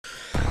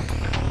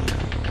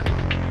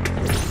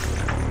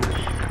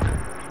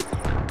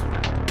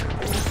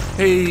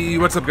Hey,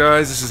 what's up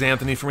guys? This is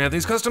Anthony from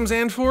Anthony's Customs,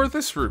 and for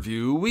this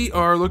review, we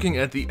are looking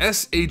at the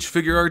SH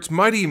Figuarts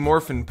Mighty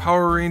Morphin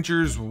Power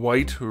Rangers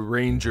White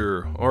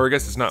Ranger. Or I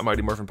guess it's not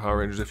Mighty Morphin Power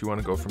Rangers if you want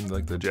to go from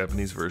like the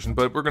Japanese version,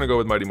 but we're going to go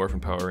with Mighty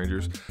Morphin Power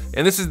Rangers.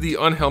 And this is the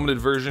unhelmeted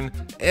version,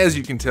 as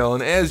you can tell,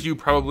 and as you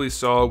probably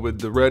saw with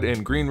the red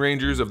and green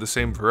Rangers of the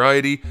same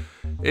variety,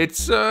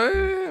 it's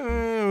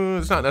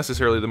not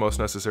necessarily the most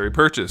necessary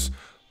purchase.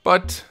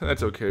 But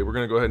that's okay, we're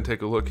gonna go ahead and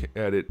take a look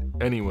at it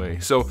anyway.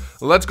 So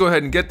let's go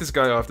ahead and get this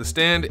guy off the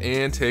stand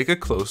and take a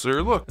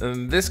closer look.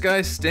 And this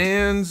guy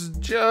stands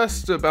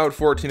just about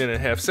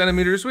 14.5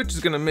 centimeters, which is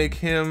gonna make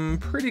him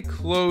pretty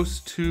close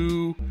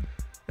to,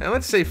 now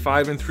let's say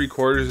 5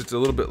 3/4. It's a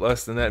little bit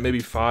less than that, maybe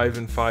 5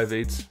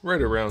 5/8,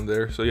 right around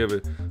there. So you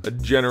have a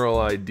general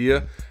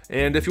idea.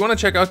 And if you want to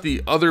check out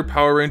the other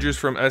Power Rangers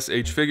from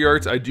SH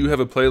Figuarts, I do have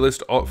a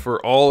playlist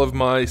for all of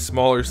my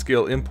smaller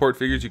scale import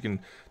figures. You can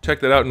check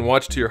that out and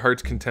watch to your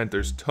heart's content.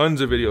 There's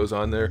tons of videos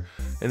on there.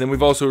 And then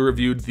we've also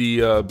reviewed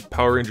the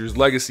Power Rangers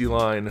Legacy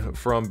line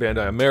from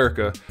Bandai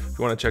America. If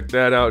you want to check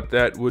that out,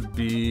 that would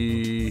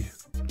be...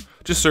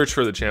 just search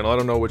for the channel. I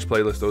don't know which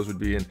playlist those would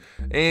be in.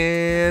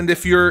 And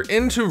if you're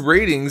into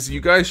ratings, you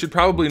guys should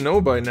probably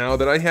know by now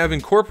that I have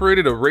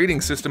incorporated a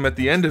rating system at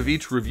the end of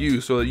each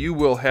review so that you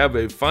will have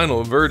a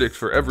final verdict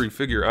for every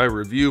figure I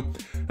review.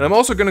 And I'm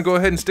also going to go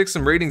ahead and stick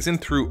some ratings in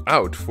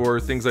throughout for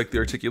things like the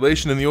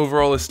articulation and the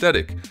overall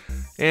aesthetic.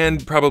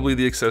 And probably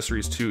the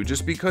accessories too,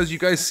 just because you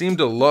guys seem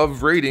to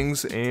love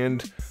ratings,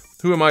 and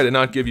who am I to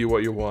not give you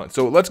what you want?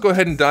 So let's go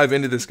ahead and dive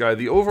into this guy.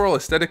 The overall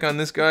aesthetic on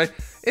this guy,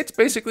 it's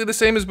basically the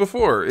same as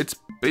before. It's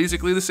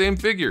basically the same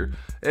figure.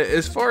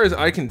 As far as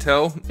I can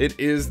tell, it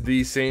is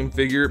the same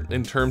figure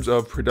in terms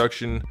of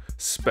production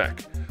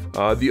spec.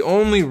 The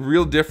only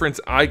real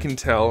difference I can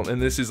tell,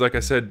 and this is, like I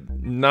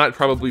said, not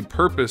probably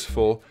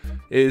purposeful,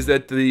 is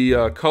that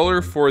the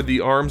color for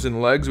the arms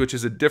and legs, which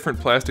is a different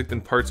plastic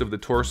than parts of the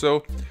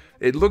torso,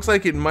 it looks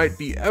like it might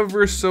be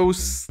ever so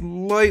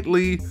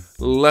slightly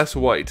less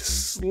white,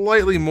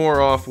 slightly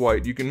more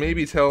off-white. You can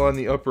maybe tell on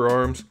the upper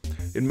arms.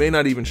 It may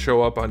not even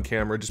show up on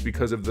camera just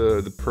because of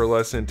the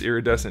pearlescent,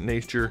 iridescent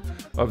nature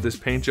of this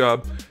paint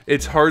job.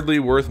 It's hardly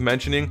worth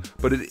mentioning,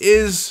 but it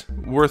is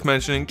worth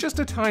mentioning just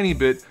a tiny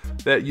bit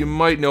that you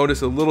might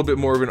notice a little bit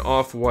more of an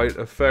off-white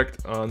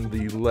effect on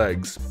the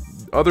legs.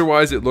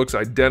 Otherwise, it looks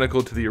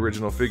identical to the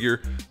original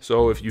figure,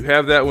 so if you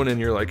have that one and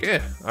you're like,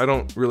 I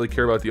don't really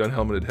care about the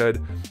unhelmeted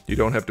head, you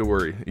don't have to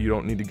worry. You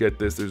don't need to get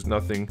this. There's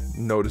nothing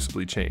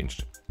noticeably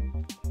changed.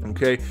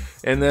 Okay,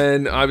 and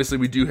then obviously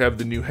we do have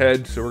the new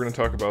head, so we're going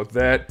to talk about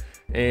that,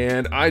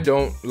 and I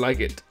don't like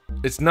it.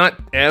 It's not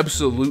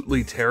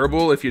absolutely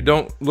terrible. If you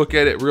don't look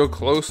at it real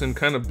close and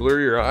kind of blur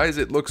your eyes,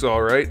 it looks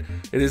all right.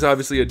 It is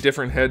obviously a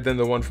different head than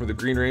the one from the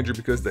Green Ranger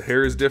because the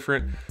hair is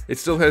different. It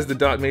still has the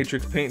dot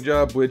matrix paint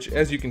job, which,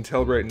 as you can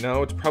tell right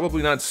now, it's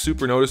probably not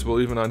super noticeable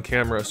even on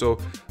camera. So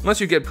unless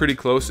you get pretty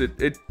close,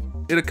 it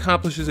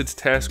accomplishes its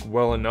task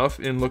well enough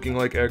in looking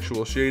like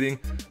actual shading,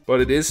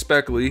 but it is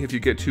speckly if you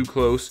get too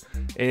close,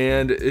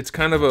 and it's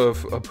kind of a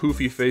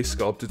poofy face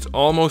sculpt. It's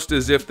almost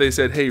as if they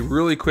said, hey,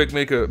 really quick,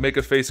 make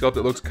a face sculpt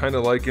that looks kind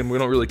of like him. We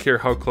don't really care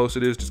how close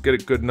it is, just get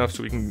it good enough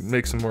so we can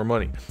make some more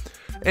money.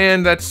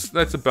 And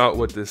that's about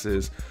what this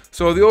is.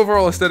 So the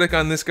overall aesthetic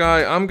on this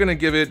guy, I'm gonna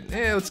give it,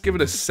 let's give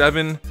it a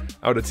 7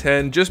 out of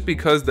 10, just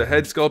because the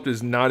head sculpt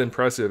is not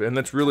impressive, and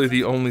that's really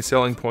the only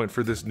selling point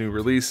for this new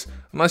release,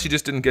 unless you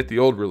just didn't get the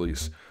old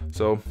release.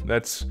 So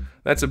that's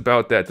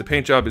about that. The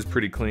paint job is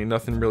pretty clean,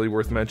 nothing really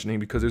worth mentioning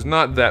because there's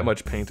not that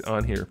much paint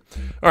on here.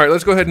 All right,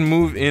 let's go ahead and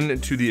move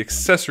into the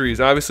accessories.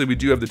 Obviously, we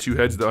do have the two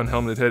heads, the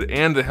unhelmeted head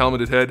and the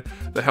helmeted head.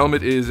 The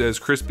helmet is as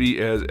crispy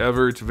as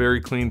ever. It's a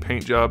very clean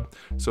paint job,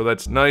 so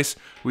that's nice.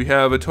 We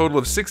have a total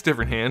of 6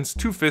 different hands,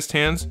 2 fist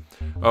hands,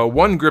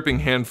 1 gripping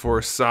hand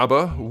for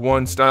Saba,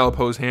 1 style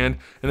pose hand,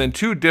 and then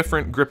 2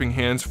 different gripping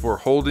hands for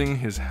holding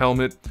his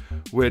helmet,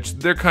 which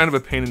they're kind of a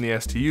pain in the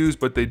ass to use,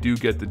 but they do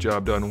get the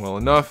job done well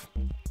enough.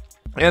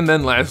 And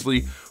then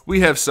lastly,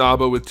 we have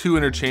Saba with 2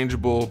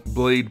 interchangeable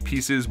blade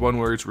pieces, one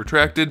where it's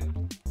retracted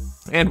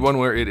and one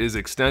where it is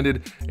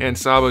extended, and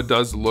Saba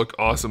does look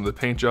awesome. The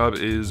paint job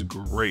is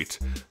great.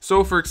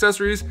 So for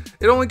accessories,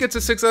 it only gets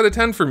a 6 out of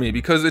 10 for me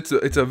because it's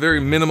a very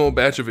minimal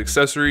batch of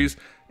accessories.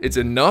 It's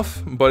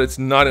enough, but it's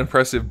not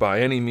impressive by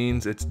any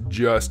means. It's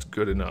just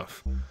good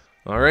enough.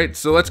 All right,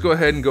 so let's go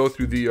ahead and go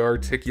through the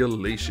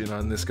articulation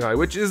on this guy,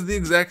 which is the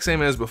exact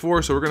same as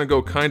before, so we're gonna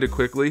go kind of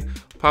quickly.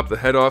 Pop the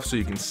head off so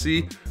you can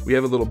see. We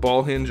have a little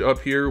ball hinge up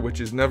here,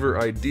 which is never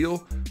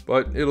ideal,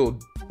 but it'll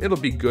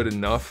be good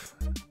enough.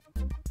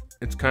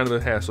 It's kind of a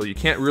hassle. You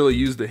can't really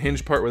use the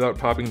hinge part without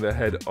popping the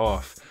head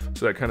off,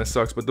 so that kind of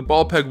sucks, but the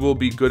ball peg will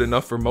be good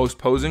enough for most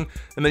posing,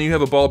 and then you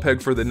have a ball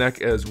peg for the neck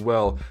as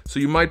well, so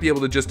you might be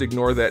able to just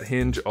ignore that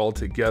hinge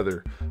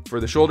altogether. For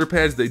the shoulder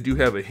pads, they do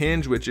have a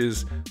hinge, which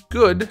is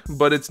good,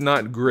 but it's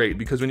not great,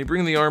 because when you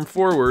bring the arm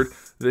forward,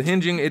 the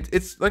hinging,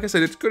 it's like I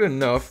said, it's good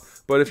enough,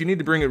 but if you need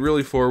to bring it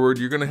really forward,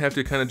 you're gonna have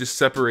to kind of just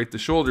separate the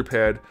shoulder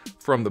pad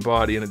from the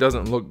body, and it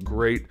doesn't look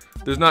great.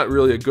 There's not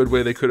really a good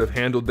way they could have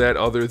handled that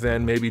other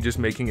than maybe just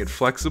making it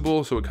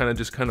flexible, so it kind of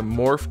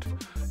morphed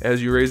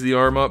as you raise the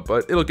arm up,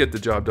 but it'll get the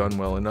job done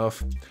well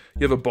enough.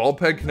 You have a ball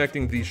peg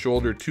connecting the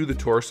shoulder to the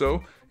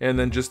torso, and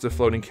then just a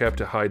floating cap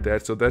to hide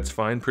that, so that's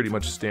fine, pretty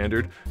much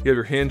standard. You have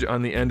your hinge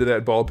on the end of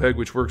that ball peg,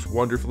 which works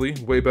wonderfully,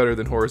 way better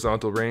than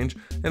horizontal range,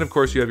 and of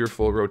course you have your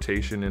full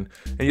rotation, and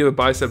you have a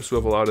bicep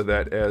swivel out of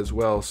that as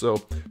well,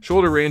 so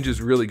shoulder range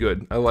is really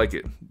good. I like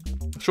it.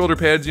 Shoulder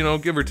pads, you know,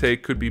 give or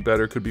take, could be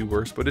better, could be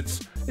worse, but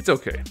it's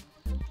okay.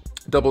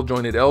 Double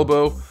jointed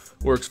elbow,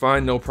 works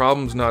fine, no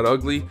problems, not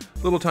ugly.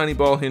 Little tiny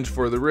ball hinge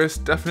for the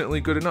wrist,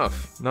 definitely good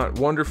enough. Not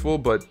wonderful,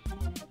 but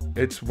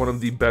it's one of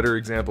the better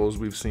examples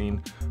we've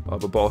seen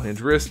of a ball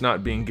hinge wrist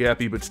not being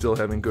gappy but still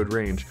having good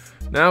range.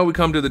 Now we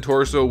come to the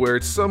torso where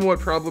it's somewhat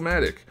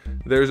problematic.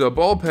 There's a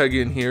ball peg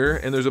in here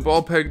and there's a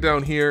ball peg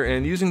down here,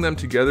 and using them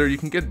together you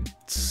can get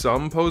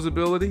some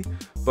posability,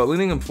 but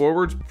leaning them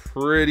forward's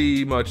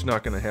pretty much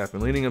not going to happen.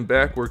 Leaning them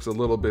back works a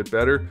little bit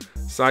better.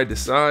 Side to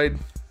side,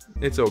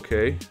 it's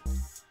okay.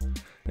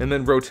 And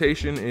then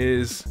rotation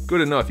is good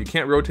enough. You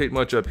can't rotate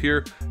much up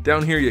here.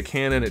 Down here you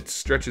can, and it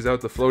stretches out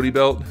the floaty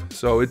belt,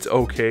 so it's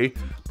okay,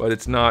 but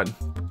it's not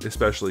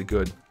especially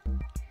good.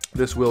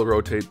 This will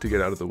rotate to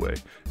get out of the way.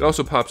 It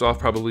also pops off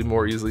probably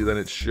more easily than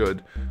it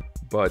should,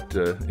 but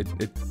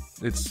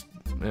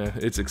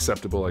it's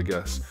acceptable, I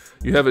guess.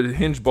 You have a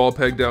hinge ball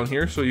peg down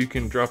here, so you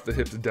can drop the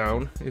hips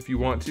down if you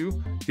want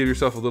to. Give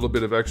yourself a little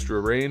bit of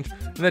extra range,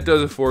 and that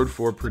does afford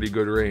for pretty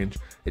good range.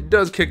 It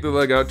does kick the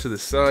leg out to the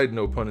side,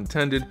 no pun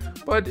intended,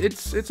 but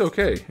it's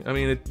okay. I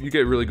mean, you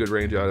get really good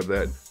range out of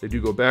that. They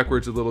do go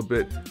backwards a little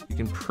bit. You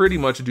can pretty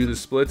much do the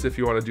splits if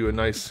you want to do a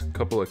nice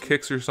couple of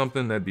kicks or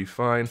something, that'd be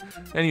fine.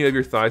 And you have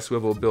your thigh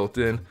swivel built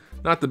in.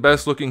 Not the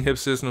best looking hip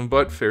system,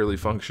 but fairly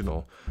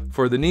functional.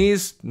 For the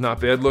knees,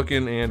 not bad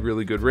looking and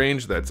really good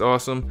range, that's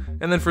awesome.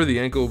 And then for the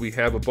ankle, we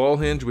have a ball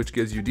hinge, which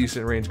gives you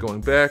decent range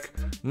going back.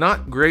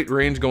 Not great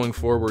range going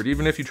forward.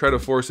 Even if you try to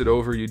force it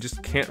over, you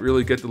just can't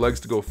really get the legs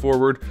to go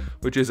forward,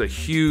 which is a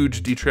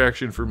huge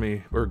detraction for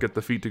me, or get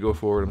the feet to go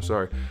forward, I'm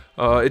sorry.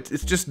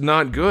 It's just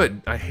not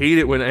good. I hate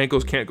it when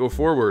ankles can't go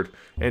forward.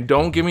 And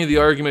don't give me the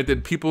argument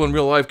that people in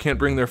real life can't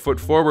bring their foot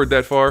forward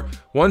that far.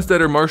 Ones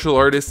that are martial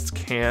artists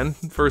can,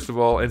 first of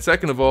all, and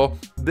second of all,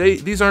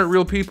 these aren't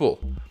real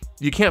people.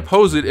 You can't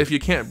pose it if you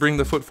can't bring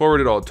the foot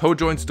forward at all. Toe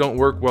joints don't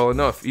work well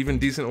enough. Even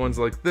decent ones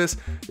like this,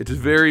 it's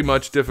very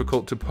much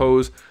difficult to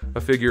pose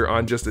a figure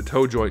on just a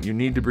toe joint. You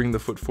need to bring the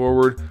foot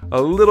forward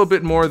a little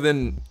bit more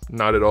than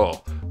not at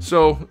all.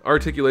 So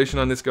articulation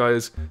on this guy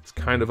is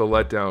kind of a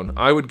letdown.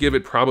 I would give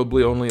it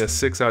probably only a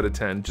 6 out of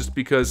 10, just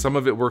because some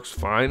of it works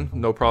fine,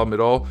 no problem at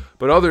all,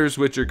 but others,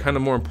 which are kind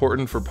of more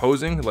important for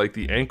posing, like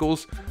the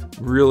ankles,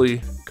 really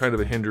kind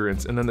of a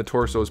hindrance, and then the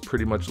torso is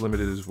pretty much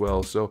limited as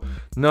well, so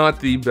not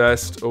the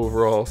best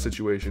overall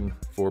situation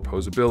for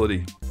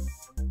posability.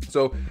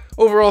 So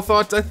overall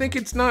thoughts, I think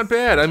it's not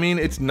bad. I mean,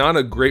 it's not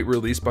a great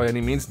release by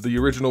any means. The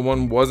original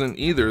one wasn't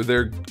either.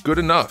 They're good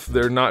enough.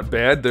 They're not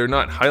bad. They're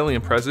not highly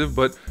impressive,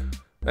 but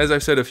as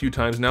I've said a few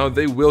times now,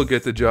 they will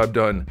get the job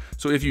done.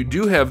 So if you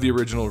do have the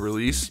original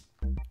release,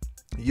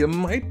 you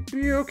might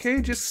be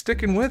okay just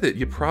sticking with it.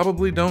 You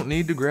probably don't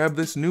need to grab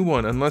this new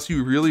one unless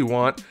you really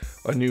want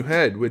a new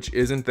head, which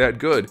isn't that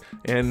good,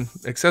 and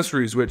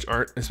accessories which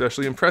aren't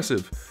especially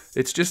impressive.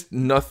 It's just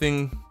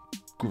nothing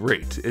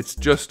great. It's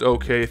just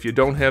okay. If you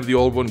don't have the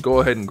old one, go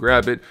ahead and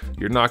grab it.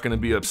 You're not going to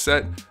be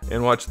upset.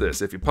 And watch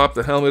this. If you pop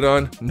the helmet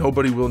on,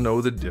 nobody will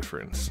know the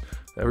difference.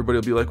 Everybody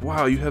will be like,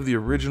 wow, you have the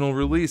original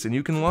release, and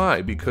you can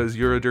lie because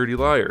you're a dirty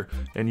liar,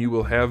 and you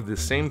will have the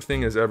same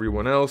thing as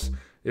everyone else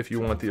if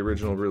you want the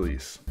original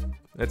release.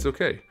 That's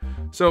okay.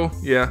 So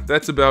yeah,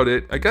 that's about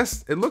it. I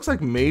guess it looks like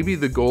maybe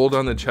the gold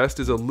on the chest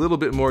is a little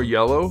bit more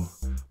yellow.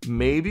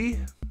 Maybe?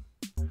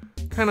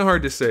 Kind of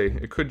hard to say.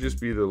 It could just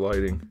be the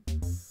lighting.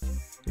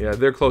 Yeah,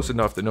 they're close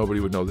enough that nobody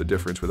would know the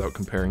difference without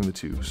comparing the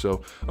two.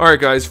 So, alright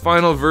guys,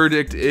 final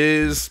verdict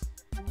is,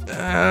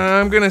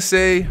 I'm gonna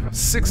say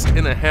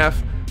 6.5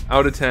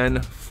 out of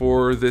 10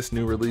 for this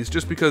new release,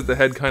 just because the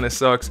head kind of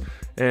sucks,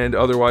 and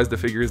otherwise the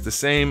figure is the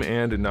same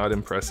and not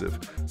impressive.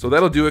 So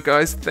that'll do it,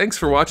 guys. Thanks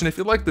for watching. If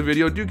you liked the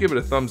video, do give it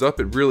a thumbs up.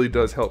 It really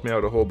does help me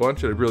out a whole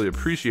bunch, and I'd really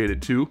appreciate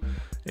it too.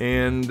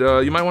 And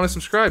you might want to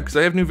subscribe, because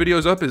I have new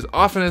videos up as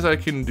often as I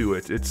can do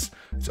it. It's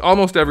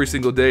almost every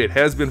single day. It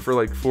has been for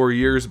like 4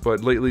 years,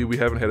 but lately we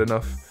haven't had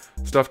enough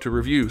stuff to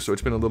review, so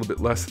it's been a little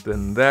bit less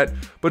than that.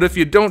 But if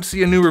you don't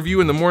see a new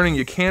review in the morning,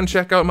 you can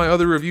check out my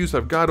other reviews.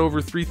 I've got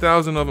over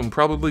 3,000 of them,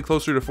 probably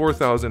closer to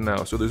 4,000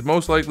 now, so there's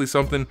most likely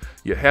something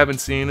you haven't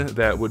seen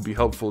that would be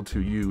helpful to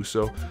you.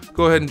 So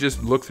go ahead and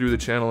just look through the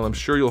channel, and I'm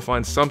sure you'll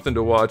find something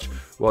to watch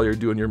while you're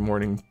doing your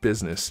morning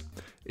business,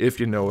 if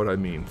you know what I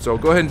mean. So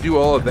go ahead and do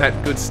all of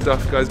that good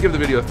stuff, guys. Give the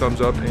video a thumbs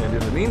up, and in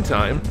the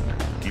meantime,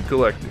 keep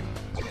collecting.